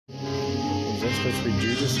Is that supposed to be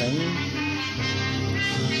Judas hanging?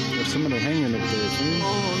 There's somebody hanging up there, too.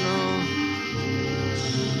 Oh, no.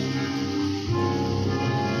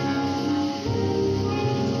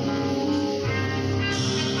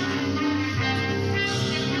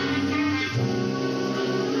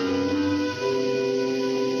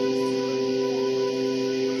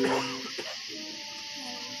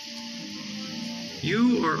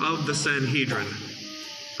 You are of the Sanhedrin.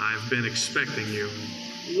 I've been expecting you.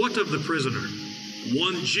 What of the prisoner?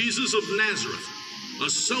 One Jesus of Nazareth, a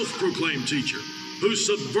self-proclaimed teacher who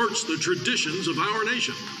subverts the traditions of our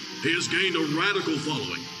nation. He has gained a radical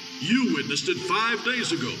following. You witnessed it 5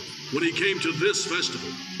 days ago when he came to this festival.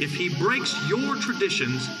 If he breaks your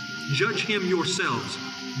traditions, judge him yourselves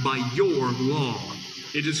by your law.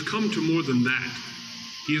 It has come to more than that.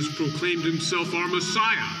 He has proclaimed himself our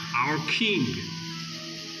Messiah, our King.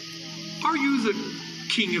 Are you the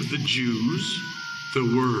King of the Jews?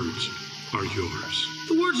 The words are yours.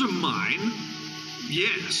 The words are mine?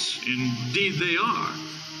 Yes, indeed they are.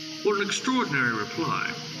 What an extraordinary reply.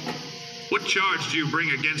 What charge do you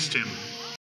bring against him?